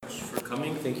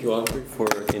coming. Thank you, Audrey, for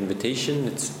the invitation.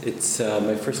 It's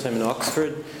my first time in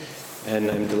Oxford,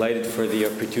 and I'm delighted for the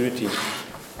opportunity.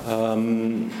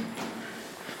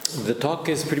 The talk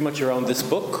is pretty much around this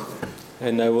book,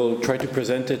 and I will try to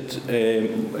present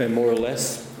it more or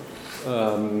less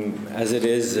as it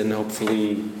is, and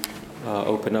hopefully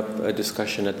open up a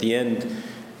discussion at the end.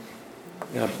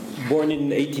 Born in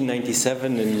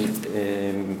 1897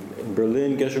 in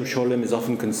Berlin, Gershom Scholem is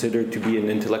often considered to be an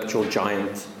intellectual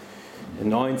giant,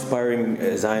 an awe-inspiring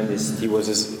Zionist. He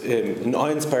was an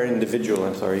awe-inspiring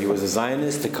individual. He was a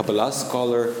Zionist, a Kabbalah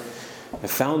scholar, a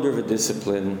founder of a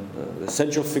discipline, the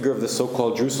central figure of the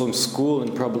so-called Jerusalem School,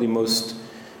 and probably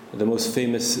the most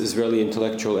famous Israeli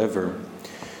intellectual ever.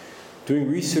 Doing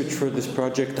research for this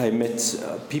project, I met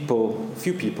a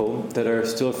few people that are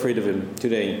still afraid of him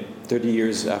today, 30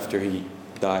 years after he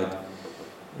died.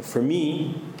 For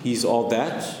me, he's all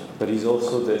that, but he's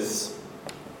also this.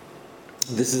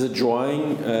 This is a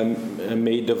drawing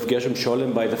made of Gershom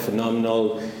Scholem by the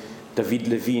phenomenal David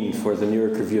Levine for the New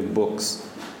York Review of Books.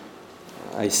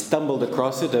 I stumbled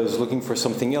across it. I was looking for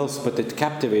something else, but it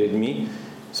captivated me.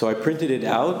 So I printed it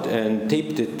out and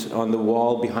taped it on the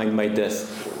wall behind my desk,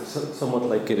 somewhat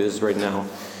like it is right now.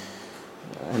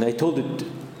 And I told it,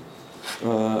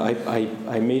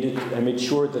 I made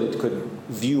sure that it could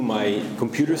view my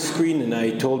computer screen, and I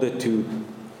told it to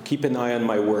keep an eye on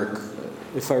my work.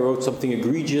 If I wrote something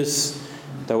egregious,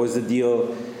 that was the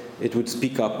deal, it would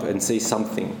speak up and say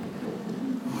something.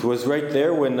 It was right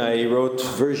there when I wrote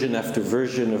version after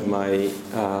version of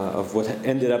what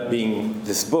ended up being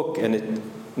this book, and it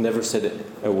never said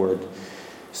a word.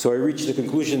 So I reached the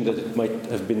conclusion that it might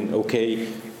have been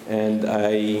okay, and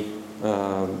I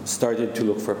started to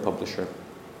look for a publisher.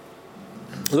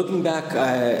 Looking back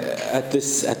at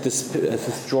this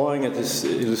drawing, at this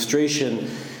illustration,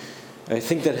 I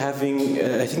think that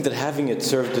having it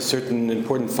served a certain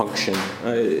important function.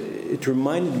 It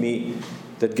reminded me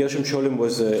that Gershom Scholem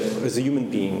was a human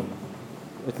being.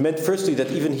 It meant, firstly,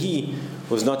 that even he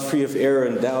was not free of error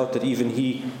and doubt, that even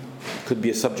he could be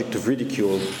a subject of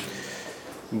ridicule.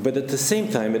 But at the same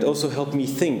time, it also helped me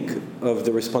think of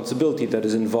the responsibility that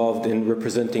is involved in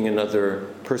representing another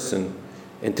person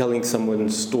and telling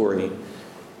someone's story.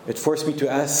 It forced me to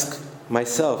ask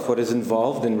myself what is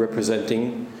involved in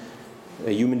representing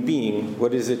a human being.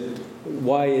 What is it?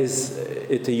 Why is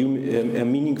it a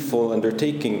meaningful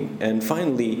undertaking? And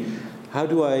finally, how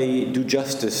do I do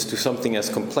justice to something as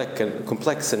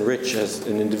complex and rich as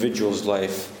an individual's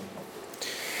life?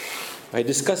 I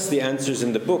discuss the answers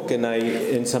in the book, and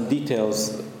in some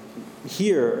details.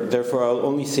 Here, therefore, I'll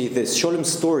only say this.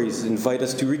 Scholem's stories invite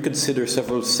us to reconsider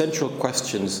several central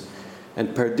questions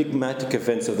and paradigmatic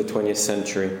events of the 20th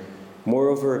century.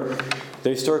 Moreover, the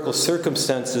historical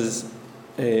circumstances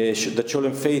that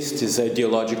Scholem faced, his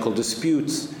ideological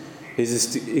disputes,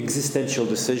 his existential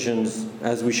decisions,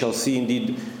 as we shall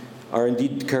see, are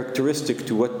indeed characteristic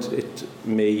to what it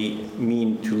may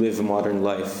mean to live a modern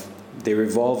life. They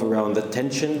revolve around the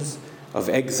tensions of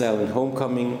exile and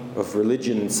homecoming, of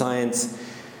religion and science,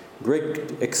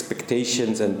 great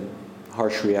expectations and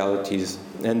harsh realities.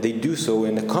 And they do so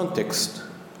in the context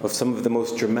of some of the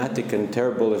most dramatic and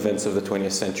terrible events of the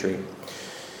 20th century.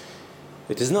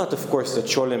 It is not, of course, that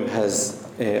Scholem has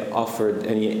offered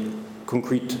any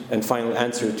concrete and final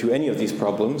answer to any of these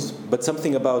problems, but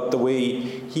something about the way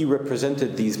he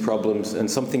represented these problems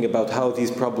and something about how these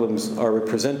problems are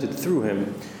represented through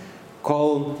him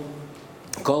call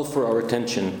for our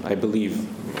attention, I believe.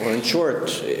 Or in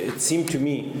short, it seemed to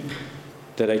me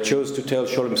that I chose to tell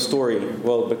Scholem's story,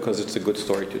 well, because it's a good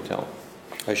story to tell.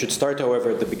 I should start, however,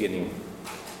 at the beginning.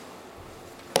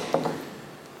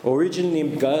 Originally,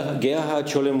 Gerhard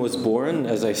Scholem was born,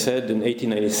 as I said, in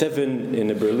 1897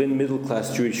 in a Berlin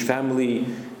middle-class Jewish family,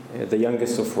 the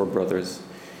youngest of 4 brothers.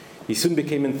 He soon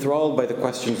became enthralled by the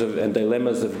questions and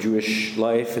dilemmas of Jewish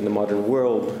life in the modern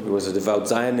world. He was a devout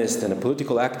Zionist and a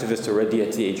political activist already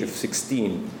at the age of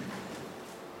 16.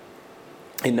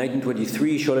 In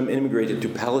 1923, Scholem immigrated to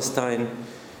Palestine,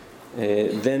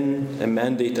 then a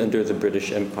mandate under the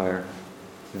British Empire.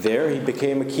 There, he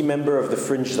became a key member of the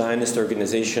fringe Zionist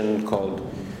organization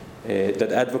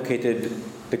that advocated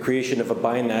the creation of a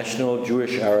binational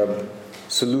Jewish-Arab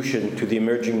solution to the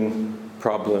emerging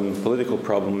political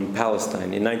problem in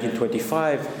Palestine. In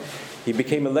 1925, he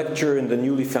became a lecturer in the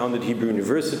newly founded Hebrew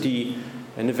University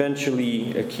and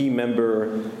eventually a key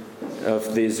member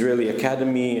of the Israeli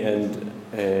Academy and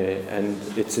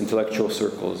its intellectual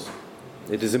circles.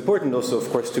 It is important also, of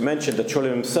course, to mention that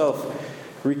Scholem himself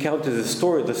recounted the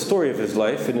story of his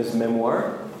life in his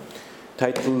memoir,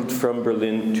 titled From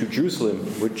Berlin to Jerusalem,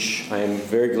 which I am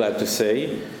very glad to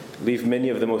say leave many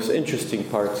of the most interesting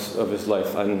parts of his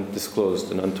life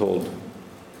undisclosed and untold.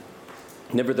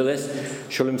 Nevertheless,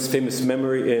 Scholem's famous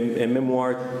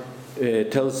memoir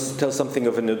tells something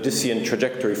of an Odyssean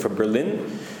trajectory for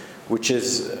Berlin, which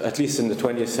is, at least in the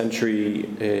 20th century,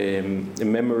 a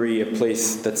memory, a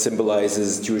place that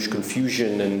symbolizes Jewish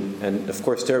confusion and of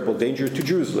course, terrible danger, to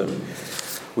Jerusalem,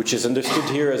 which is understood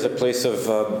here as a place of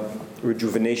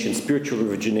rejuvenation, spiritual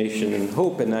rejuvenation and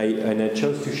hope. And I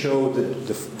chose to show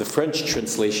the French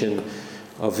translation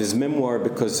of his memoir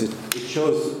because it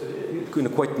shows, in a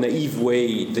quite naive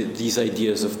way, these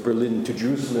ideas of Berlin to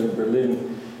Jerusalem,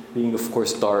 Berlin being, of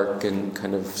course, dark and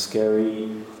kind of scary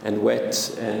and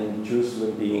wet, and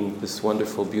Jerusalem being this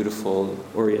wonderful, beautiful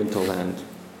Oriental land.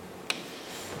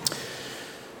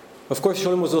 Of course,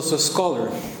 Scholem was also a scholar,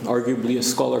 arguably a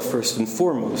scholar first and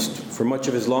foremost. For much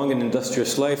of his long and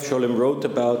industrious life, Scholem wrote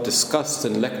about, discussed,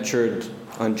 and lectured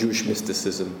on Jewish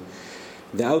mysticism.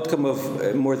 The outcome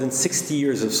of more than 60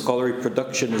 years of scholarly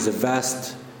production is a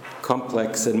vast,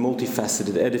 complex, and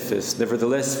multifaceted edifice.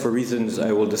 Nevertheless, for reasons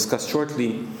I will discuss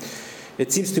shortly,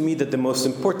 it seems to me that the most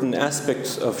important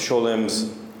aspect of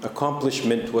Scholem's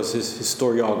accomplishment was his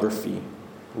historiography,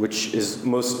 which is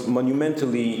most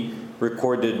monumentally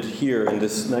recorded here in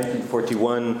this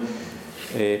 1941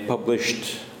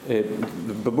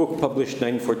 the book published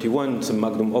 1941. It's a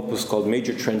magnum opus called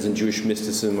Major Trends in Jewish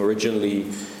Mysticism, originally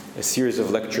a series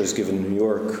of lectures given in New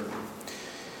York.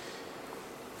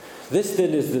 This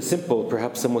then is the simple,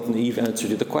 perhaps somewhat naive answer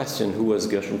to the question, who was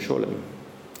Gershom Scholem?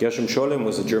 Gershom Scholem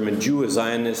was a German Jew, a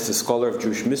Zionist, a scholar of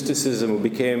Jewish mysticism who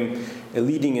became a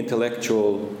leading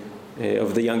intellectual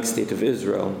of the young state of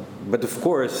Israel. But of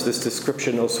course, this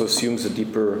description also assumes a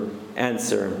deeper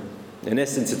answer. In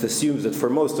essence, it assumes that for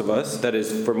most of us, that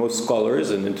is, for most scholars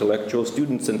and intellectual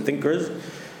students and thinkers,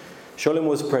 Scholem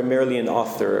was primarily an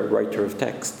author, a writer of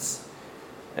texts,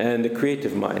 and a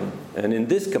creative mind. And in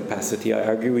this capacity, I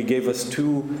argue, he gave us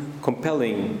two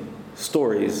compelling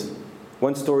stories.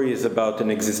 One story is about an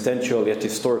existential yet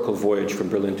historical voyage from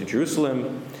Berlin to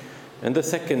Jerusalem, and the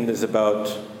second is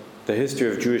about the history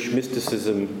of Jewish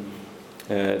mysticism,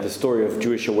 the story of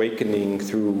Jewish awakening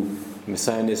through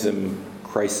messianism,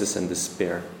 crisis, and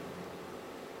despair.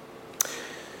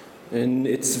 In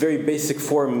its very basic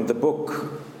form, the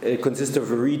book consists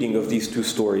of a reading of these two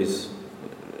stories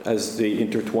as they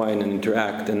intertwine and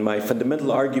interact. And my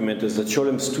fundamental argument is that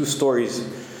Scholem's two stories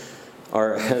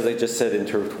are, as I just said,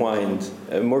 intertwined.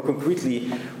 More concretely,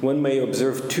 one may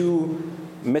observe two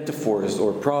metaphors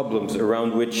or problems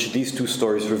around which these two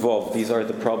stories revolve. These are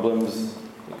the problems,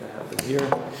 I think I have them here,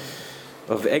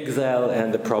 of exile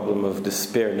and the problem of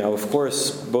despair. Now, of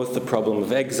course, both the problem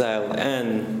of exile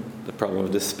and the problem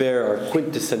of despair are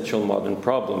quintessential modern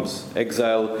problems.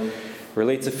 Exile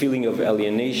relates a feeling of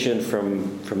alienation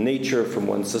from nature, from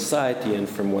one's society, and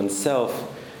from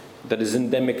oneself that is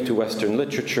endemic to Western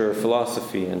literature,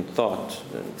 philosophy, and thought.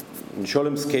 In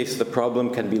Scholem's case, the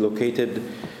problem can be located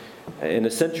in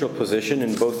a central position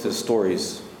in both his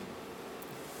stories.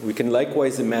 We can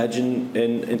likewise imagine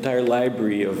an entire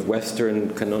library of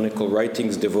Western canonical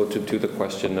writings devoted to the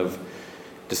question of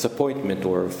disappointment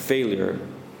or failure.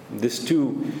 This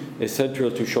too is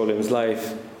central to Scholem's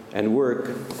life and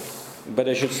work, but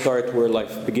I should start where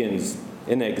life begins,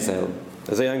 in exile.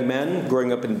 As a young man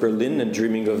growing up in Berlin and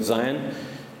dreaming of Zion,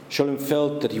 Scholem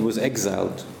felt that he was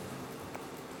exiled.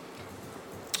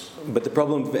 But the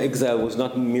problem of exile was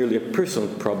not merely a personal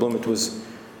problem, it was,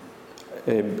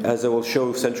 as I will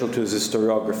show, central to his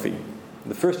historiography.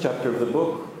 The first chapter of the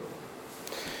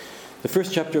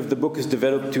book is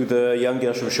developed to the young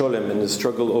Gershom Scholem and his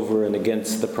struggle over and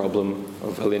against the problem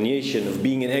of alienation, of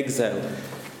being in exile,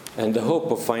 and the hope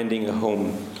of finding a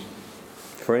home.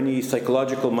 For any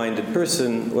psychological-minded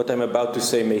person, what I'm about to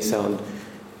say may sound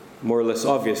more or less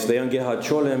obvious. The young Gerhard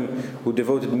Scholem, who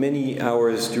devoted many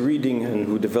hours to reading and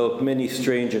who developed many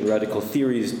strange and radical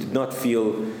theories, did not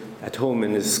feel at home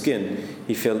in his skin.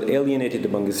 He felt alienated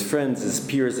among his friends, his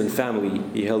peers, and family.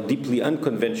 He held deeply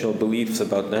unconventional beliefs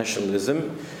about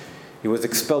nationalism. He was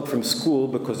expelled from school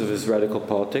because of his radical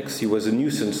politics. He was a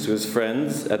nuisance to his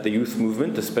friends at the youth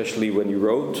movement, especially when he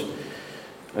wrote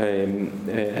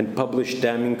and published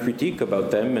damning critique about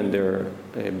them and their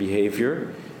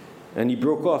behavior. And he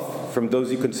broke off from those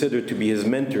he considered to be his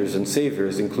mentors and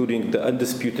saviors, including the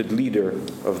undisputed leader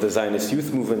of the Zionist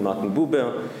youth movement, Martin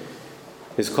Buber,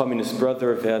 his communist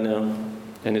brother, Werner,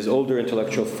 and his older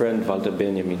intellectual friend, Walter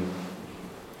Benjamin.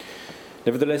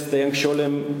 Nevertheless, the young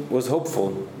Scholem was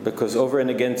hopeful because over and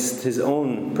against his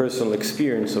own personal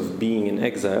experience of being in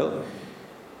exile,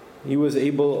 he was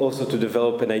able also to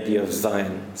develop an idea of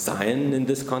Zion. Zion, in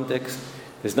this context,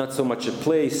 is not so much a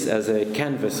place as a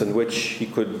canvas on which he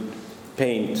could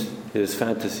paint his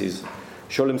fantasies.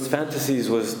 Scholem's fantasies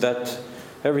was that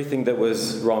everything that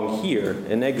was wrong here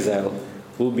in exile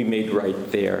will be made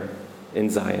right there in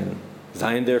Zion.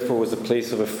 Zion, therefore, was a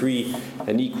place of a free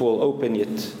and equal, open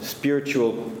yet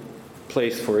spiritual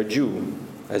place for a Jew,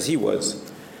 as he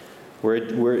was,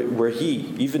 where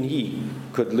he, even he,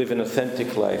 could live an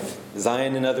authentic life.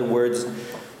 Zion, in other words,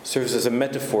 serves as a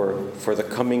metaphor for the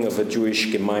coming of a Jewish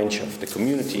Gemeinschaft, the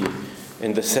community,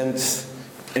 in the sense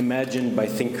imagined by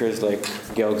thinkers like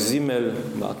Georg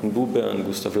Simmel, Martin Buber, and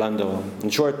Gustav Landauer. In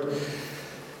short,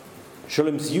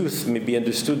 Scholem's youth may be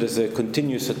understood as a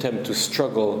continuous attempt to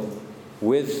struggle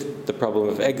with the problem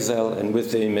of exile and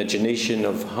with the imagination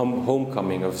of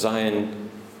homecoming, of Zion,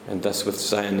 and thus with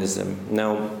Zionism.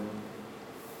 Now,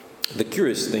 the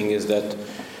curious thing is that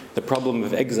the problem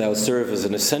of exile serves as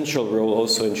an essential role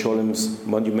also in Scholem's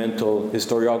monumental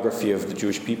historiography of the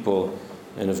Jewish people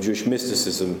and of Jewish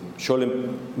mysticism.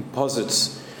 Scholem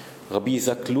posits Rabbi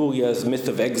Isaac Luria's myth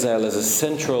of exile as a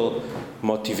central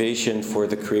motivation for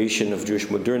the creation of Jewish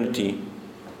modernity.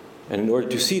 And in order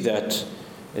to see that,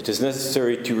 it is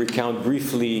necessary to recount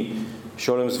briefly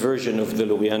Scholem's version of the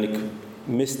Lurianic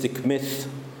mystic myth,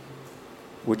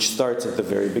 which starts at the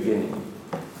very beginning.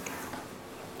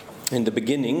 In the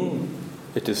beginning,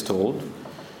 it is told,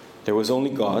 there was only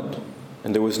God,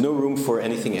 and there was no room for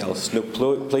anything else, no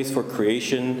place for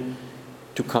creation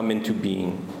to come into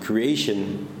being.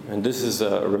 Creation, and this is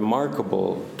a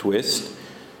remarkable twist,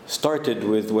 started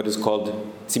with what is called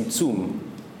Tzimtzum,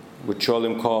 which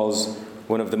Scholem calls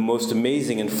one of the most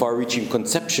amazing and far-reaching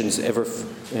conceptions ever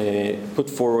put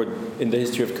forward in the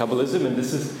history of Kabbalism. And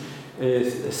this is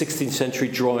a 16th century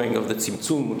drawing of the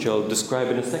Tzimtzum, which I'll describe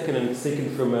in a second, and it's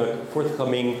taken from a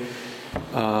forthcoming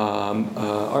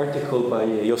article by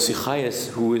Yossi Chayes,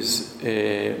 who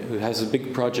has a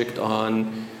big project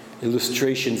on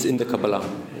illustrations in the Kabbalah.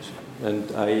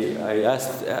 And I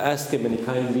asked him, and he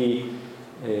kindly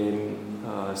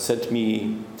sent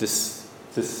me this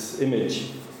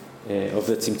image of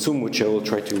the Tzimtzum, which I will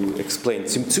try to explain.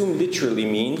 Tzimtzum literally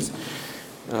means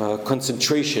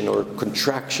concentration or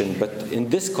contraction, but in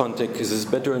this context it is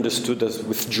better understood as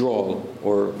withdrawal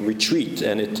or retreat,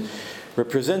 and it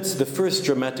represents the first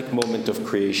dramatic moment of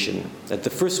creation. At the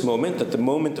first moment, at the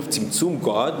moment of Tzimtzum,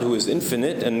 God, who is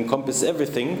infinite and encompasses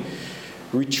everything,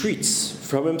 retreats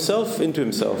from himself into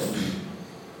himself.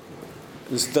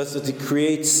 Thus that he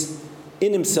creates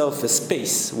in himself a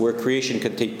space where creation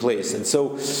can take place. And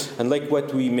so, unlike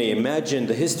what we may imagine,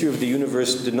 the history of the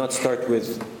universe did not start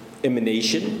with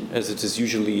emanation, as it is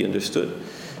usually understood,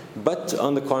 but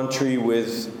on the contrary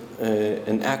with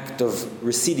an act of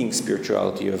receding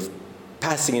spirituality, of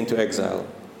passing into exile.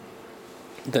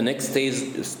 The next stage,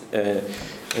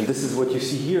 and this is what you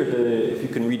see here, if you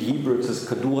can read Hebrew, it says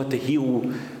Kadura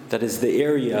Tehiru, that is the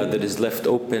area that is left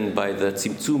open by the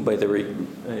Tzimtzum, by the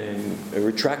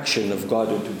retraction of God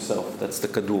into himself. That's the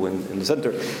Kadur in the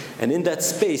center. And in that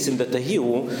space, in the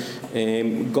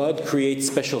Tehiru, God creates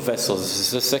special vessels. This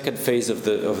is the second phase of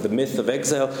the myth of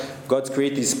exile. God's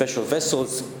created these special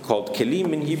vessels called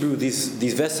Kelim in Hebrew.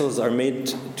 These vessels are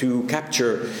made to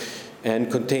capture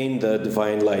and contain the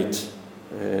divine light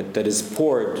that is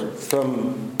poured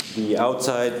from the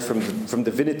outside, from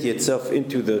divinity itself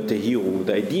into the Tehiru.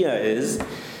 The idea is,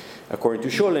 according to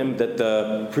Scholem, that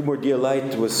the primordial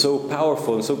light was so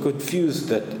powerful and so confused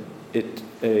that it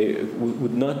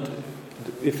would not,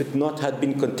 if it not had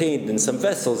been contained in some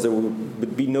vessels, there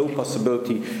would be no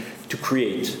possibility to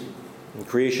create. And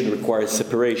creation requires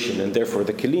separation, and therefore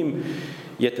the Kelim,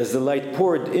 yet as the light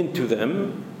poured into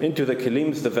them, into the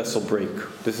Kelims, the vessel break.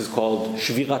 This is called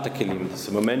Shvirat HaKelim. It's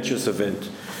a momentous event.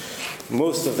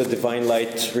 Most of the divine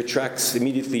light retracts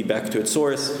immediately back to its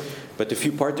source, but a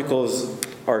few particles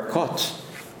are caught,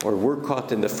 or were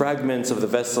caught in the fragments of the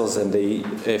vessels, and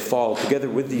they fall together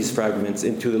with these fragments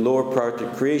into the lower part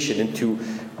of creation, into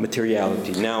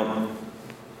materiality. Now,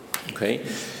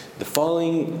 the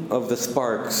falling of the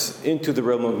sparks into the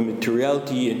realm of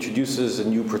materiality introduces a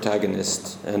new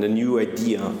protagonist and a new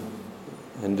idea.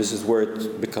 And this is where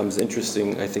it becomes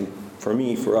interesting, I think, for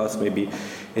me, for us maybe.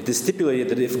 It is stipulated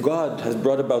that if God has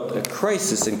brought about a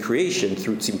crisis in creation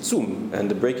through Tzimtzum and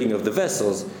the breaking of the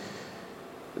vessels,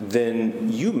 then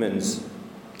humans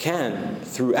can,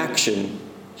 through action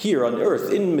here on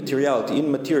earth, in materiality,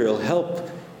 in material, help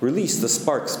release the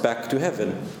sparks back to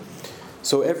heaven.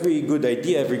 So every good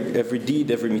idea, every deed,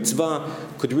 every mitzvah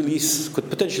could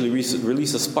potentially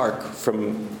release a spark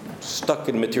from stuck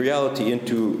in materiality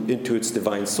into its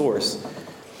divine source.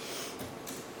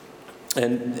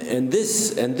 And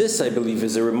this, I believe,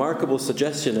 is a remarkable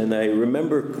suggestion, and I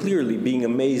remember clearly being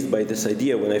amazed by this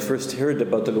idea when I first heard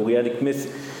about the Lurianic myth,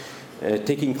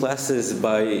 taking classes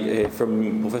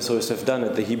from Professor Yosef Dan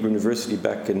at the Hebrew University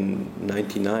back in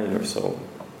 '99 or so.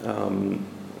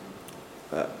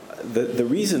 The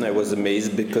reason I was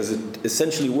amazed, because it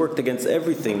essentially worked against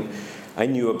everything I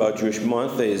knew about Jewish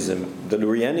monotheism. The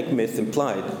Lurianic myth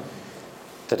implied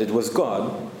that it was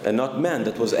God and not man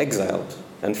that was exiled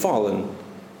and fallen.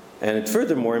 And it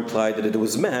furthermore implied that it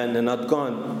was man and not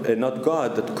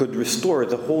God that could restore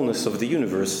the wholeness of the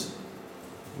universe.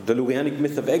 The Lurianic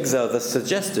myth of exile thus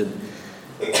suggested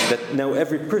that now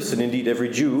every person, indeed every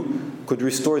Jew, could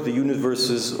restore the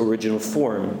universe's original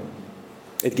form.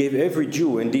 It gave every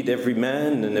Jew, indeed every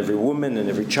man and every woman and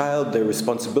every child, their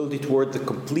responsibility toward the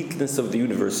completeness of the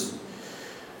universe.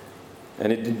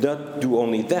 And it did not do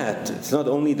only that. It's not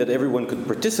only that everyone could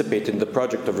participate in the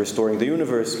project of restoring the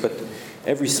universe, but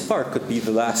every spark could be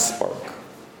the last spark.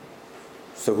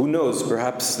 So who knows,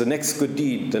 perhaps the next good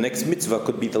deed, the next mitzvah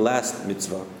could be the last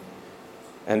mitzvah.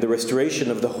 And the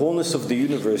restoration of the wholeness of the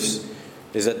universe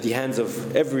is at the hands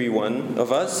of every one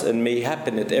of us and may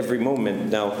happen at every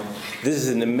moment. Now, this is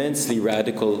an immensely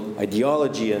radical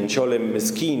ideology, and Sholem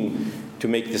is keen to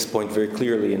make this point very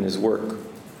clearly in his work.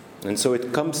 And so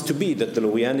it comes to be that the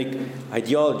Lurianic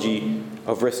ideology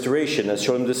of restoration, as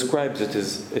Sholem describes it,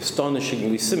 is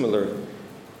astonishingly similar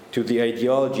to the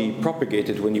ideology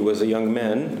propagated when he was a young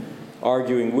man,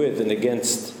 arguing with and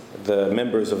against the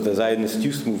members of the Zionist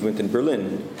youth movement in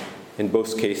Berlin. In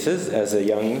both cases, as a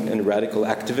young and radical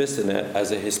activist and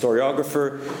as a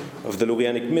historiographer of the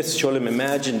Lurianic myths, Sholem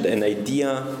imagined an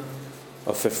idea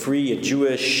of a free, a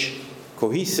Jewish,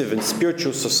 cohesive and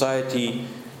spiritual society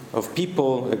of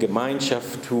people, a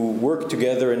Gemeinschaft, who work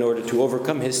together in order to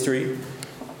overcome history,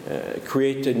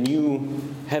 create a new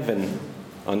heaven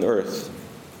on earth.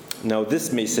 Now,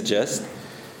 this may suggest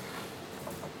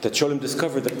that Sholem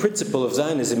discovered the principle of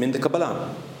Zionism in the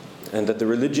Kabbalah, and that the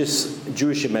religious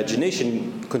Jewish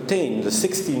imagination contained, the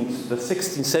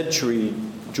 16th century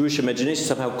Jewish imagination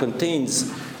somehow contains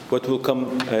what will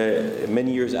come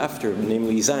many years after,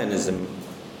 namely Zionism.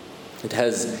 It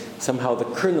has somehow the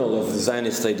kernel of the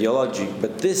Zionist ideology,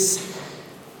 but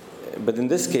in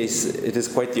this case, it is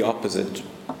quite the opposite.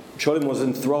 Sholem was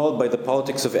enthralled by the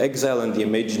politics of exile and the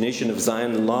imagination of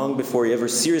Zion long before he ever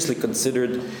seriously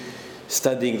considered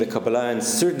studying the Kabbalah, and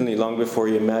certainly long before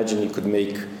he imagined he could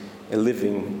make a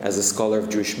living as a scholar of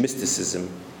Jewish mysticism.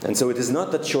 And so it is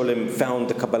not that Sholem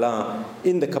found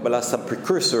in the Kabbalah some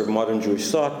precursor of modern Jewish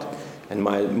thought and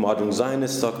modern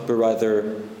Zionist thought, but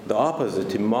rather the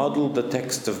opposite. He modeled the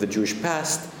text of the Jewish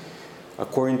past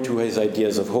according to his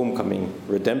ideas of homecoming,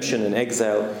 redemption, and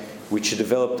exile, which he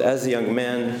developed as a young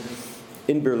man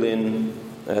in Berlin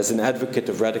as an advocate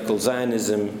of radical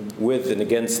Zionism with and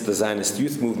against the Zionist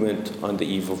youth movement on the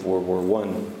eve of World War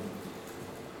I.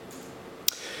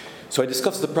 So I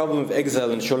discussed the problem of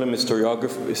exile in Sholem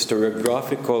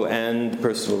historiographical and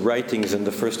personal writings in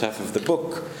the first half of the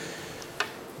book.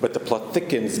 But the plot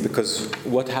thickens, because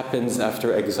what happens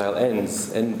after exile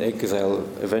ends? And exile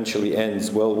eventually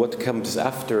ends. Well, what comes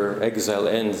after exile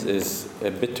ends is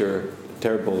a bitter,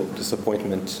 terrible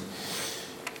disappointment.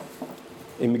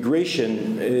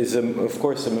 Immigration is, of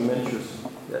course, a momentous...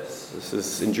 Yes, this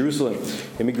is in Jerusalem.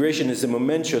 Immigration is a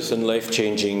momentous and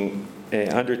life-changing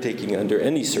undertaking under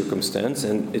any circumstance,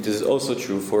 and it is also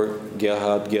true for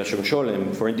Gerhard Gershom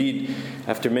Sholem. For indeed,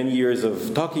 after many years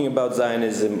of talking about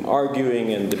Zionism,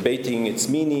 arguing and debating its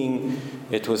meaning,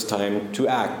 it was time to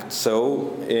act.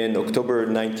 So, in October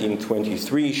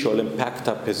 1923, Sholem packed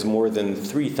up his more than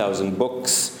 3,000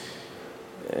 books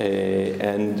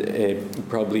and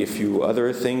probably a few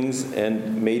other things,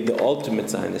 and made the ultimate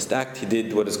Zionist act. He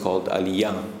did what is called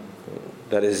Aliyah.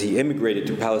 That is, he immigrated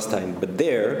to Palestine. But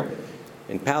there,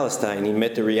 in Palestine, he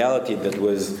met a reality that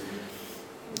was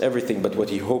everything but what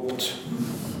he hoped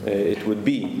it would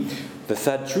be. The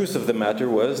sad truth of the matter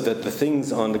was that the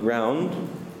things on the ground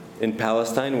in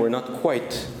Palestine were not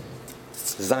quite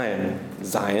Zion.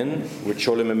 Zion, which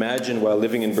Sholem imagined while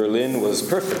living in Berlin, was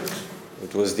perfect.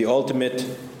 It was the ultimate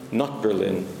not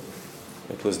Berlin.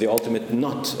 It was the ultimate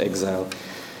not exile.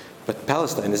 But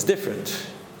Palestine is different.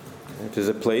 It is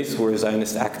a place where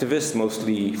Zionist activists,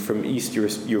 mostly from East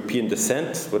European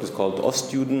descent, what is called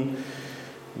Ostjuden,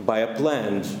 buy up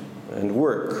land and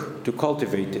work to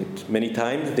cultivate it. Many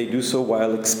times they do so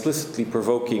while explicitly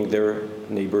provoking their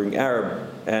neighboring Arab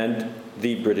and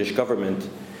the British government.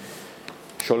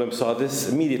 Sholem saw this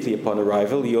immediately upon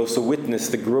arrival. He also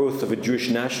witnessed the growth of a Jewish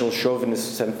national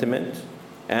chauvinist sentiment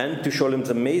and, to Sholem's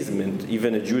amazement,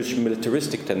 even a Jewish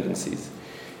militaristic tendencies.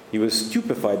 He was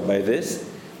stupefied by this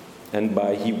and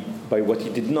by what he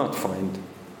did not find.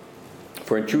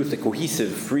 For in truth, a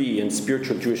cohesive, free, and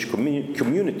spiritual Jewish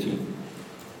community,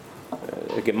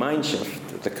 a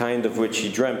Gemeinschaft, the kind of which he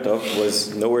dreamt of,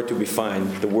 was nowhere to be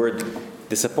found. The word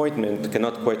disappointment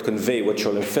cannot quite convey what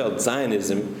Sholem felt.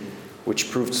 Zionism,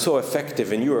 which proved so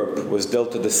effective in Europe, was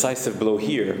dealt a decisive blow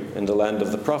here, in the land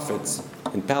of the prophets,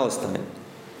 in Palestine.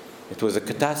 It was a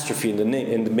catastrophe in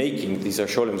the making. These are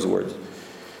Sholem's words.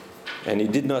 And he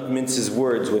did not mince his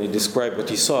words when he described what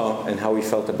he saw and how he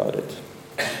felt about it.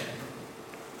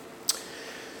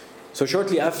 So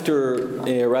shortly after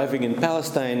arriving in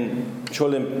Palestine,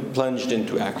 Sholem plunged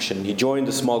into action. He joined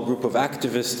a small group of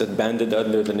activists that banded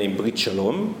under the name Brit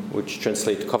Shalom, which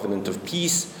translates Covenant of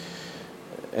Peace.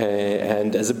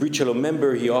 And as a Brit Shalom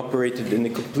member, he operated in a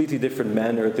completely different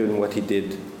manner than what he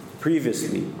did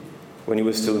previously when he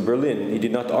was still in Berlin. He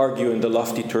did not argue in the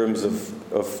lofty terms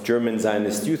of German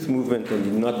Zionist youth movement, and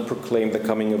did not proclaim the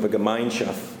coming of a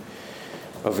Gemeinschaft,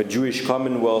 of a Jewish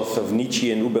commonwealth of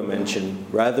Nietzschean Übermenschen.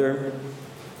 Rather,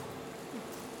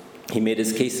 he made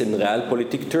his case in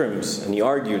realpolitik terms, and he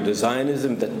argued the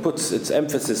Zionism that puts its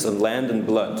emphasis on land and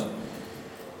blood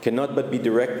cannot but be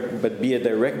a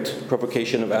direct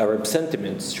provocation of Arab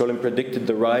sentiments. Sholem predicted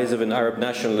the rise of an Arab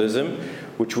nationalism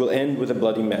which will end with a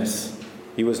bloody mess.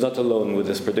 He was not alone with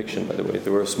this prediction, by the way.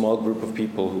 There were a small group of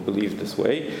people who believed this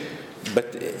way.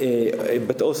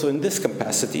 But also in this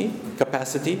capacity,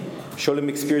 Sholem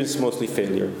experienced mostly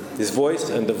failure. His voice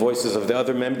and the voices of the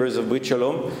other members of Brit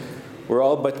Shalom were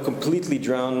all but completely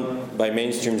drowned by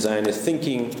mainstream Zionist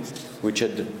thinking, which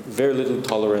had very little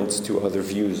tolerance to other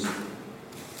views.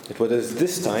 It was at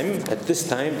this time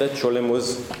that Sholem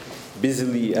was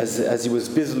busily, as he was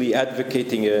busily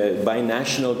advocating a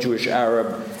binational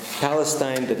Jewish-Arab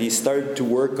Palestine, that he started to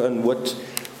work on what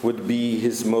would be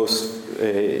his most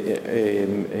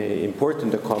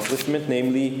important accomplishment,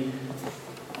 namely,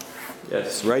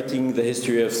 writing the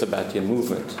history of Sabbatian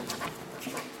movement.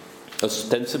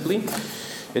 Ostensibly,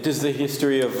 it is the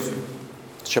history of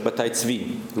Shabbatai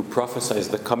Tzvi, who prophesied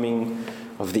the coming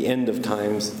of the end of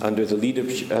times under his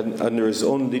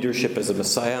own leadership as a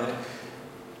Messiah,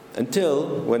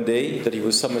 until one day that he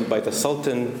was summoned by the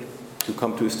Sultan to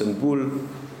come to Istanbul,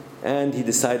 and he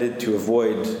decided to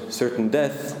avoid certain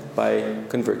death by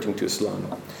converting to Islam.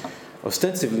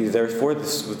 Ostensibly, therefore,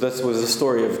 this was the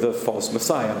story of the false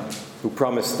Messiah, who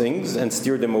promised things and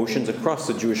steered emotions across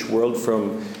the Jewish world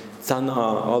from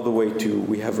Sana'a all the way to,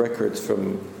 we have records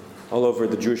from all over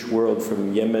the Jewish world,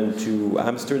 from Yemen to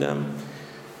Amsterdam,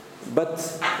 but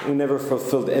who never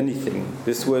fulfilled anything.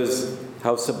 This was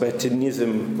how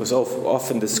Sabbatianism was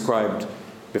often described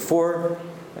before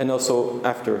and also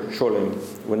after Sholem.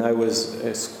 When I was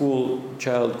a school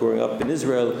child growing up in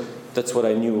Israel, that's what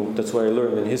I knew, that's what I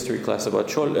learned in history class about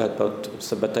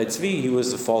Shabbatai Tzvi. He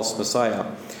was a false Messiah.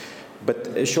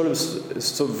 But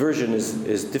Sholem's version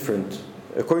is different.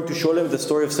 According to Sholem, the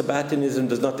story of Sabbatianism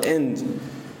does not end,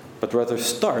 but rather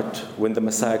start when the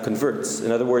Messiah converts.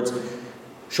 In other words,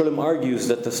 Sholem argues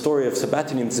that the story of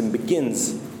Sabbatianism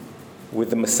begins with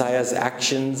the Messiah's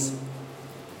actions,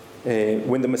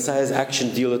 when the Messiah's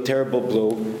actions deal a terrible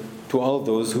blow to all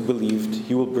those who believed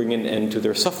he will bring an end to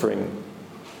their suffering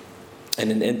and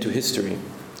an end to history.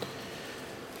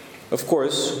 Of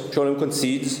course, Sholem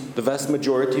concedes the vast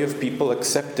majority of people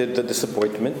accepted the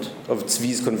disappointment of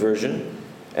Tzvi's conversion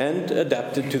and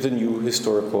adapted to the new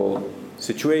historical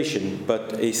situation,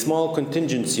 but a small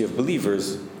contingency of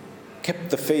believers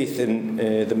kept the faith in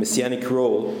the messianic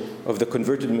role of the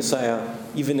converted Messiah,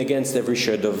 even against every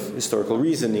shred of historical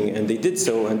reasoning. And they did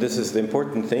so, and this is the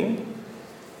important thing,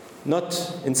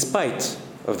 not in spite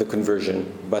of the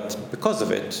conversion, but because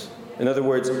of it. In other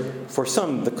words, for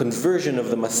some, the conversion of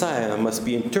the Messiah must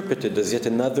be interpreted as yet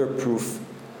another proof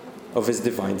of his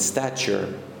divine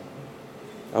stature.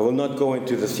 I will not go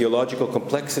into the theological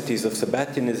complexities of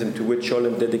Sabbatianism, to which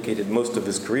Sholem dedicated most of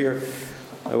his career.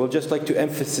 I will just like to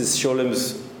emphasize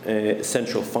Sholem's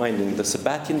central finding. The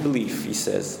Sabbatian belief, he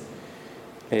says,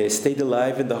 stayed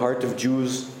alive in the heart of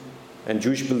Jews and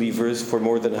Jewish believers for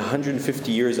more than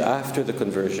 150 years after the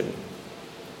conversion.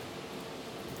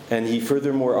 And he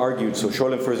furthermore argued,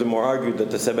 Sholem furthermore argued that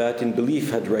the Sabbatian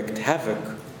belief had wreaked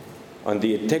havoc on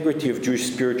the integrity of Jewish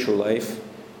spiritual life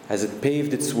as it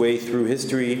paved its way through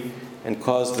history and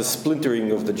caused the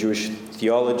splintering of the Jewish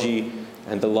theology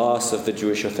and the loss of the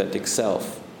Jewish authentic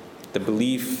self. The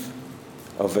belief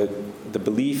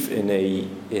in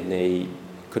a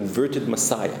converted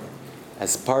Messiah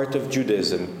as part of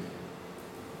Judaism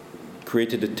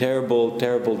created a terrible,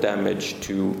 terrible damage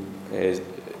to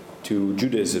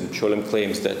Judaism. Sholem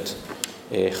claims that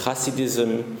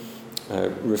Hasidism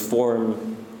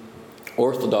Reform,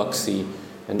 Orthodoxy,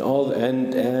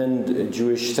 and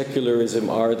Jewish secularism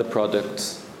are the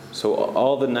products. So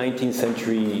all the 19th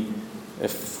century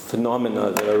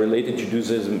phenomena that are related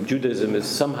to Judaism is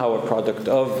somehow a product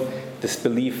of this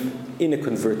belief in a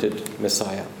converted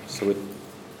Messiah. So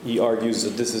he argues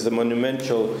that this is a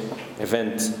monumental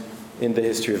event in the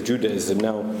history of Judaism.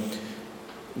 Now,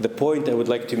 the point I would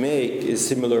like to make is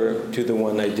similar to the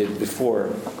one I did before.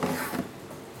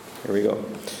 Here we go.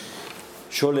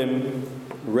 Scholem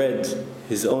read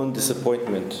his own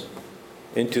disappointment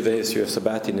into the history of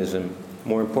Sabbatianism.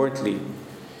 More importantly,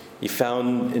 he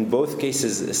found in both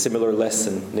cases a similar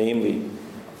lesson, namely,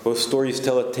 both stories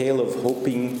tell a tale of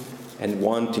hoping and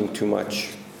wanting too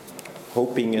much.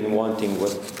 Hoping and wanting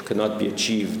what cannot be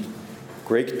achieved.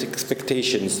 Great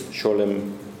expectations,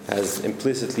 Scholem has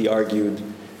implicitly argued,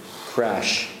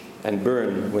 crash and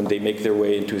burn when they make their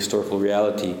way into historical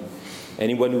reality.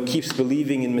 Anyone who keeps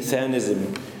believing in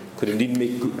Messianism could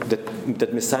indeed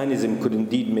that Messianism could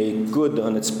indeed make good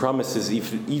on its promises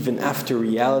even after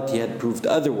reality had proved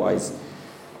otherwise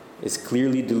is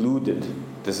clearly deluded.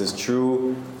 This is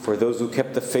true for those who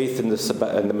kept the faith in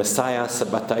the Messiah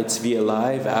Sabbatai Tzvi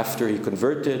alive after he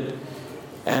converted,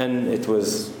 and it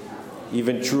was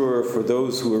even truer for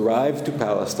those who arrived to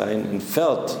Palestine and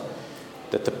felt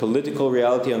that the political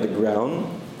reality on the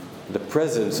ground, the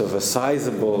presence of a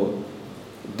sizable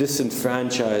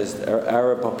disenfranchised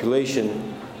Arab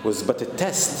population, was but a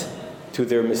test to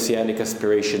their messianic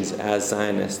aspirations as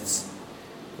Zionists.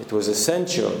 It was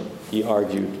essential, he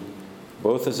argued,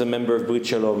 both as a member of Brit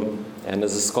Shalom and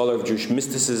as a scholar of Jewish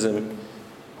mysticism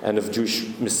and of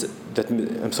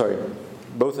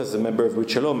both as a member of Brit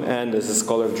Shalom and as a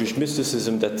scholar of Jewish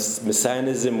mysticism, that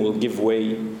Messianism will give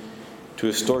way to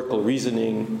historical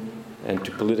reasoning and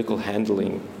to political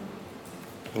handling.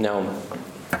 Now,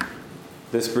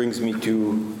 this brings me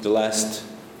to the last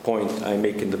point I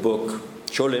make in the book.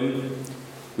 Scholem,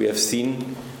 we have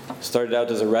seen, started out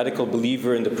as a radical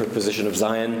believer in the proposition of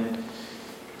Zion.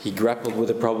 He grappled with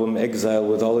the problem of exile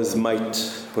with all his might,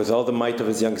 with all the might of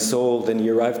his young soul. Then he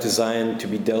arrived to Zion to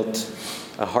be dealt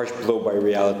a harsh blow by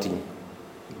reality.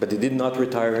 But he did not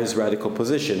retire his radical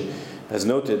position. As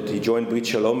noted, he joined Brit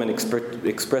Shalom and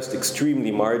expressed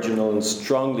extremely marginal and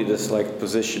strongly disliked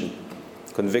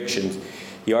convictions.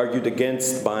 He argued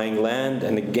against buying land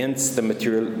and against the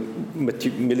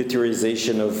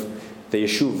militarization of the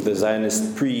Yeshuv, the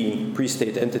Zionist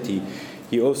pre-state entity.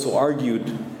 He also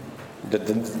argued that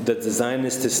the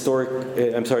Zionist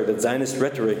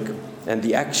rhetoric and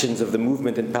the actions of the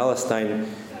movement in Palestine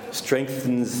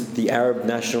strengthens the Arab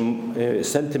national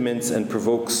sentiments and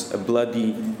provokes a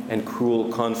bloody and cruel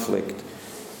conflict.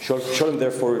 Scholem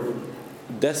therefore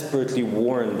desperately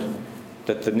warned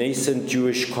that the nascent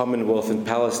Jewish commonwealth in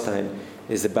Palestine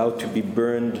is about to be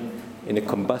burned in a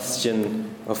combustion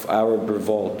of Arab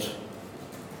revolt.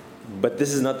 But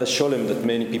this is not the Scholem that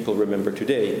many people remember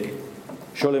today.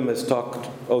 Scholem has talked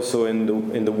also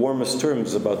in the warmest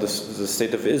terms about the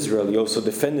state of Israel. He also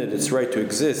defended its right to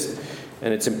exist,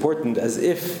 and it's important, as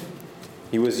if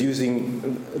he was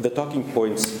using the talking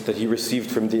points that he received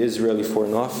from the Israeli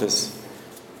Foreign Office.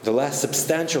 The last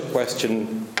substantial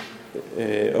question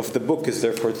of the book is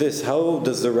therefore this: how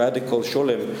does the radical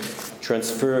Scholem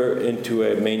transfer into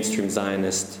a mainstream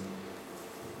Zionist?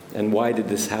 And why did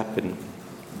this happen?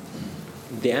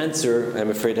 The answer, I'm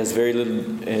afraid, has very little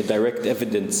direct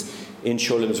evidence in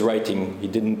Scholem's writing. He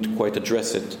didn't quite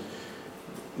address it.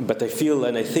 But I feel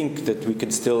and I think that we can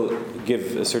still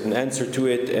give a certain answer to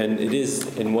it, and it is,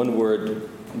 in one word,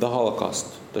 the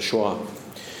Holocaust, the Shoah.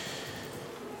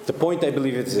 The point, I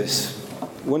believe, is this: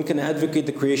 one can advocate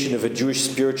the creation of a Jewish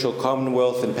spiritual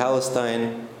commonwealth in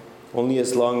Palestine only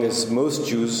as long as most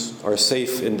Jews are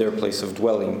safe in their place of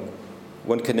dwelling.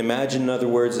 One can imagine, in other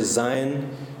words, a Zion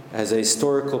as a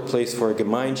historical place for a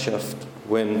Gemeinschaft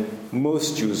when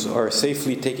most Jews are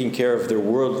safely taking care of their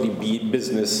worldly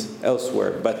business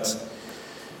elsewhere. But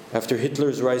after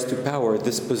Hitler's rise to power,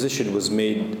 this position was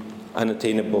made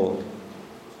unattainable.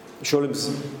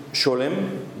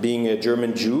 Scholem, being a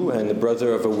German Jew and the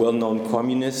brother of a well-known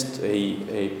communist,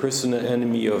 a personal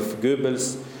enemy of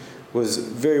Goebbels, was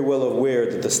very well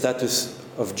aware that the status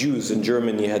of Jews in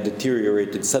Germany had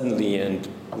deteriorated suddenly and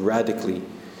radically.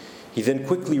 He then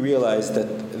quickly realized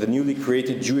that the newly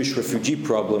created Jewish refugee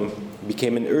problem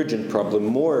became an urgent problem,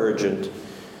 more urgent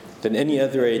than any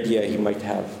other idea he might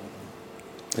have.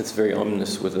 It's very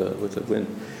ominous with the wind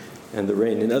and the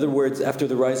rain. In other words, after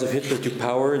the rise of Hitler to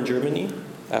power in Germany,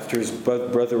 after his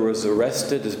brother was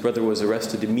arrested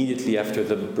immediately after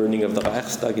the burning of the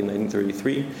Reichstag in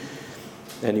 1933,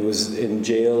 and he was in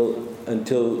jail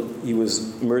until he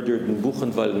was murdered in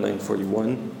Buchenwald in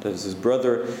 1941. That is his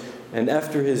brother. And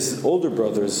after his older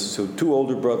brothers, so 2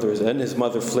 older brothers and his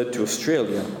mother fled to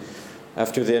Australia,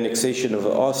 after the annexation of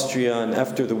Austria and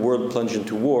after the world plunged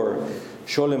into war,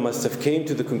 Scholem must have came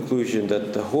to the conclusion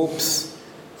that the hopes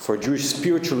for Jewish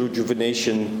spiritual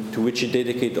rejuvenation, to which he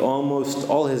dedicated almost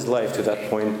all his life to that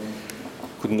point,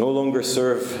 could no longer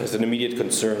serve as an immediate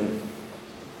concern.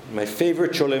 My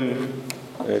favorite Scholem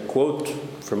quote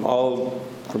from all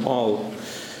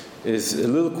is a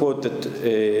little quote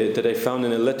that I found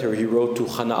in a letter he wrote to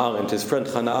Hannah Arendt, his friend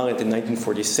Hannah Arendt, in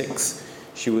 1946.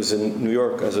 She was in New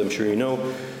York, as I'm sure you know,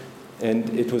 and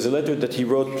it was a letter that he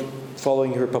wrote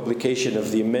following her publication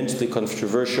of the immensely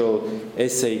controversial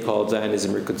essay called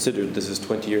Zionism Reconsidered. This is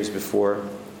 20 years before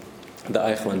the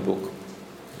Eichmann book.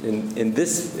 In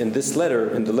this letter,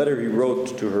 in the letter he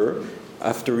wrote to her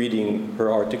after reading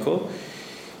her article,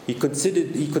 he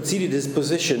conceded his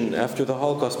position after the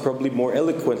Holocaust probably more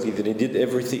eloquently than he did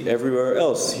everywhere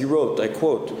else. He wrote, I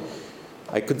quote,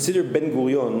 I consider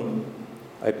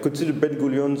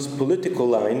Ben-Gurion's political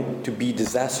line to be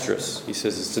disastrous. He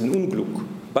says it's an Unglück,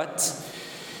 but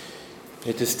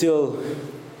it is still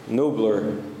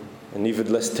nobler and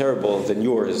even less terrible than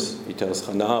yours, he tells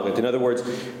Hannah Arendt. In other words,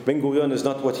 Ben-Gurion is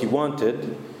not what he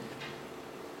wanted.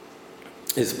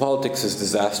 His politics is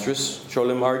disastrous,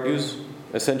 Scholem argues,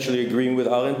 essentially agreeing with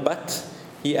Arendt, but,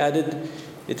 he added,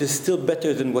 it is still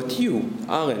better than what you,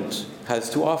 Arendt, has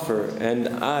to offer. And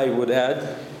I would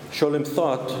add, Scholem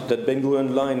thought that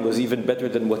Ben-Gurion's line was even better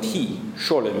than what he,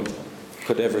 Scholem,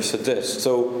 could ever suggest.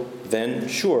 So then,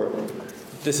 sure,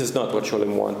 this is not what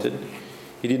Scholem wanted.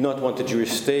 He did not want a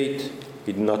Jewish state,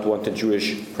 he did not want a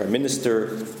Jewish prime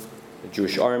minister, a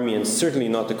Jewish army, and certainly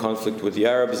not a conflict with the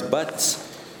Arabs, but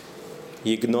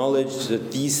he acknowledged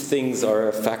that these things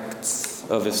are facts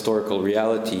of historical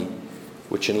reality,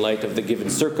 which in light of the given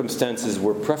circumstances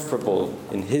were preferable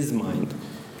in his mind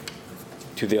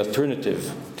to the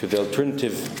alternative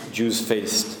Jews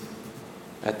faced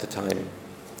at the time.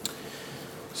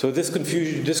 So this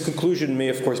conclusion may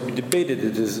of course be debated.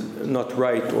 It is not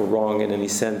right or wrong in any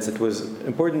sense. It was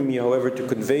important to me, however, to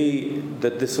convey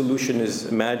that this solution is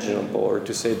imaginable, or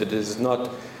to say that it is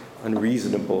not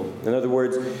unreasonable. In other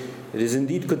words, it is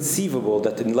indeed conceivable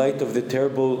that in light of the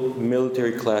terrible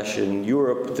military clash in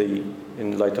Europe,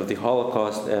 in light of the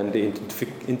Holocaust and the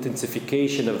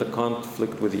intensification of the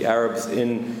conflict with the Arabs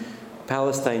in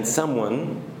Palestine,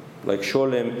 someone like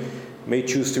Scholem may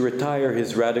choose to retire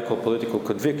his radical political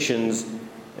convictions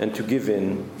and to give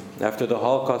in. After the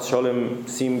Holocaust, Scholem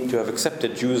seemed to have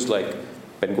accepted Jews like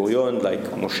Ben-Gurion, like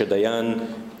Moshe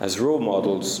Dayan, as role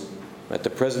models. At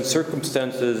the present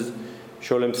circumstances,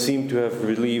 Scholem seemed to have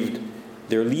believed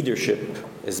their leadership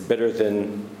is better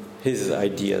than his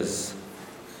ideas.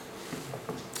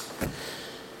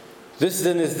 This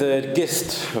then is the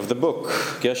gist of the book,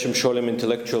 Gershom Scholem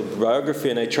Intellectual Biography,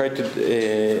 and as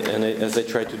I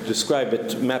try to describe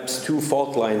it, maps 2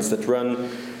 fault lines that run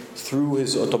through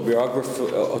his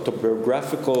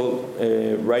autobiographical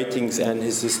writings and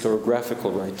his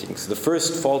historiographical writings. The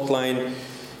first fault line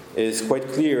is quite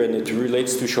clear, and it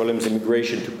relates to Scholem's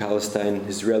immigration to Palestine,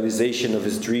 his realization of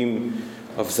his dream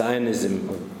of Zionism,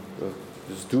 of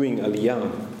doing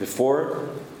Aliyah. Before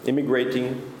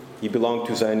immigrating, he belonged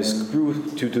to Zionist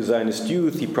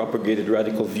youth. He propagated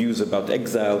radical views about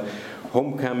exile,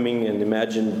 homecoming, and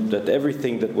imagined that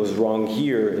everything that was wrong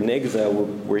here in exile,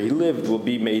 where he lived, will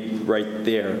be made right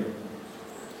there.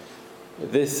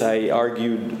 This, I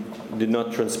argued, did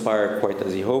not transpire quite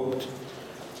as he hoped.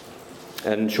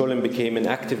 And Scholem became an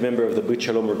active member of the Brit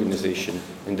Shalom organization.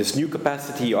 In this new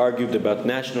capacity, he argued about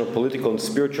national, political, and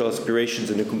spiritual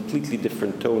aspirations in a completely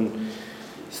different tone,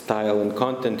 style, and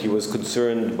content. He was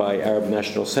concerned by Arab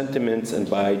national sentiments and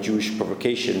by Jewish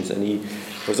provocations, and he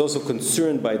was also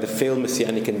concerned by the failed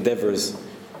messianic endeavors.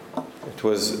 It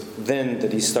was then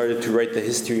that he started to write the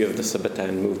history of the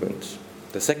Sabbatean movement.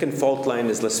 The second fault line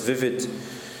is less vivid,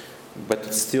 but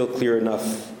it's still clear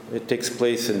enough. It takes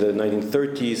place in the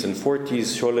 1930s and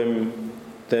 40s. Scholem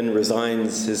then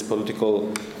resigns his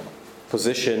political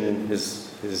position,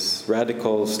 his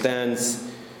radical stance.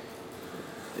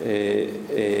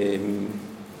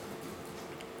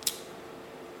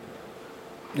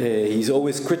 He's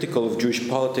always critical of Jewish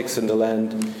politics in the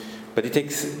land, but he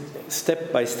takes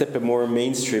step by step a more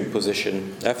mainstream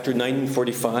position. After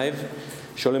 1945,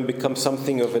 Scholem becomes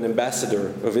something of an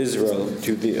ambassador of Israel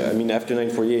after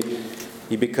 1948,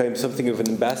 he became something of an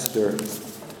ambassador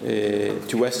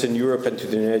to Western Europe and to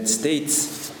the United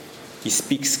States. He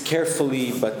speaks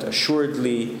carefully but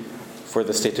assuredly for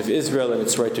the state of Israel and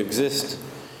its right to exist.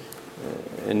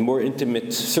 in more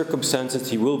intimate circumstances,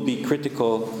 he will be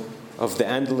critical of the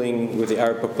handling with the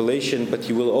Arab population, but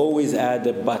he will always add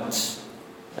a but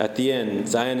at the end.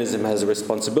 Zionism has a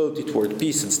responsibility toward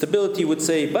peace and stability, he would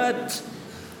say, but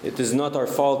it is not our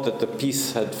fault that the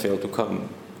peace had failed to come.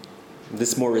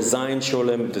 This more resigned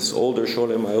Sholem, this older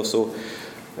Sholem, I also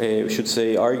should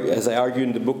say, as I argue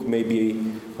in the book, may be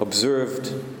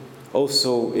observed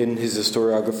also in his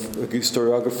historiography.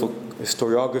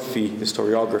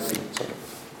 Sorry.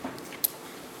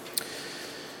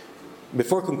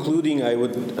 Before concluding, I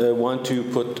would want to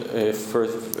put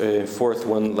forth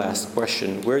one last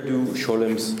question. Where do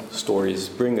Sholem's stories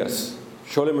bring us?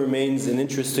 Sholem remains an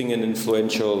interesting and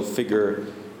influential figure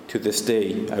to this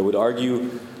day. I would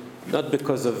argue, not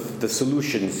because of the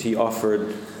solutions he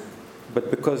offered, but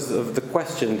because of the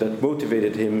question that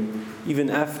motivated him even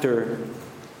after...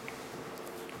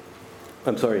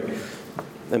 I'm sorry.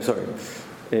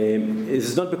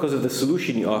 It's not because of the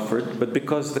solution he offered, but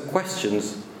because the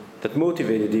questions that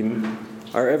motivated him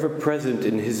are ever present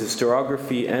in his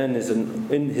historiography and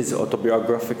in his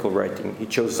autobiographical writing. He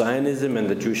chose Zionism and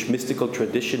the Jewish mystical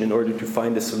tradition in order to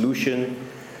find a solution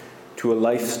to a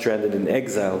life stranded in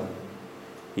exile.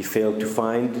 He failed to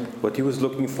find what he was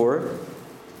looking for,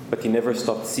 but he never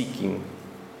stopped seeking.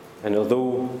 And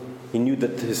although he knew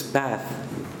that his path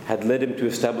had led him to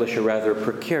establish a rather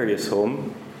precarious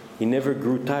home, he never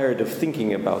grew tired of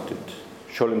thinking about it.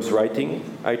 Sholem's writing,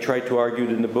 I try to argue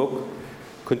in the book,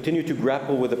 continue to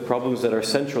grapple with the problems that are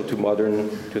central to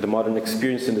the modern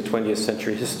experience in the 20th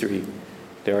century history.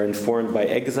 They are informed by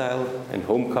exile and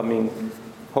homecoming,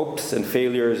 hopes and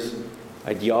failures,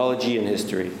 ideology and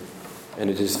history. And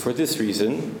it is for this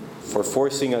reason, for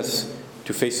forcing us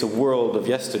to face a world of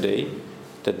yesterday,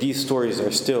 that these stories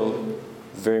are still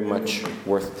very much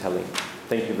worth telling.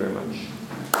 Thank you very much.